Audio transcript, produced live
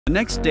The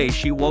next day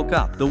she woke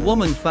up. The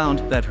woman found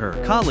that her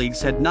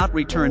colleagues had not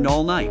returned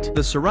all night.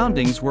 The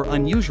surroundings were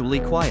unusually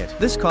quiet.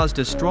 This caused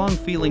a strong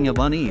feeling of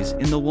unease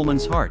in the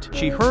woman's heart.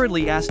 She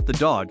hurriedly asked the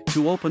dog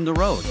to open the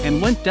road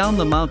and went down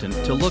the mountain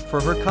to look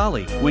for her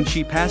colleague. When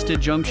she passed a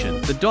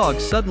junction, the dog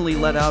suddenly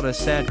let out a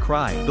sad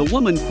cry. The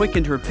woman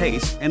quickened her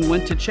pace and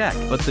went to check,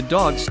 but the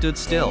dog stood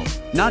still,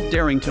 not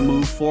daring to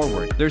move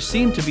forward. There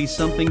seemed to be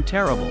something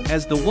terrible.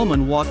 As the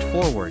woman walked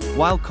forward,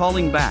 while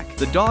calling back,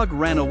 the dog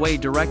ran away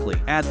directly.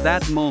 At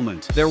that moment,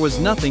 there was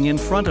nothing in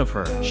front of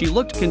her. She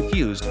looked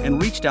confused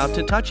and reached out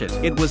to touch it.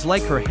 It was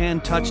like her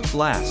hand touched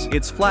glass.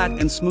 It's flat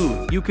and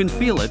smooth. You can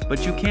feel it,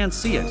 but you can't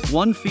see it.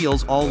 One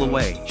feels all the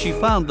way. She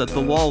found that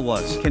the wall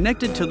was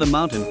connected to the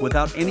mountain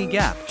without any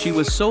gap. She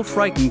was so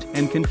frightened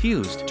and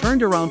confused,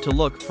 turned around to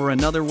look for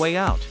another way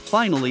out.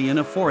 Finally, in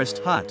a forest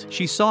hut,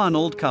 she saw an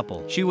old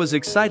couple. She was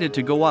excited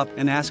to go up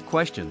and ask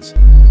questions.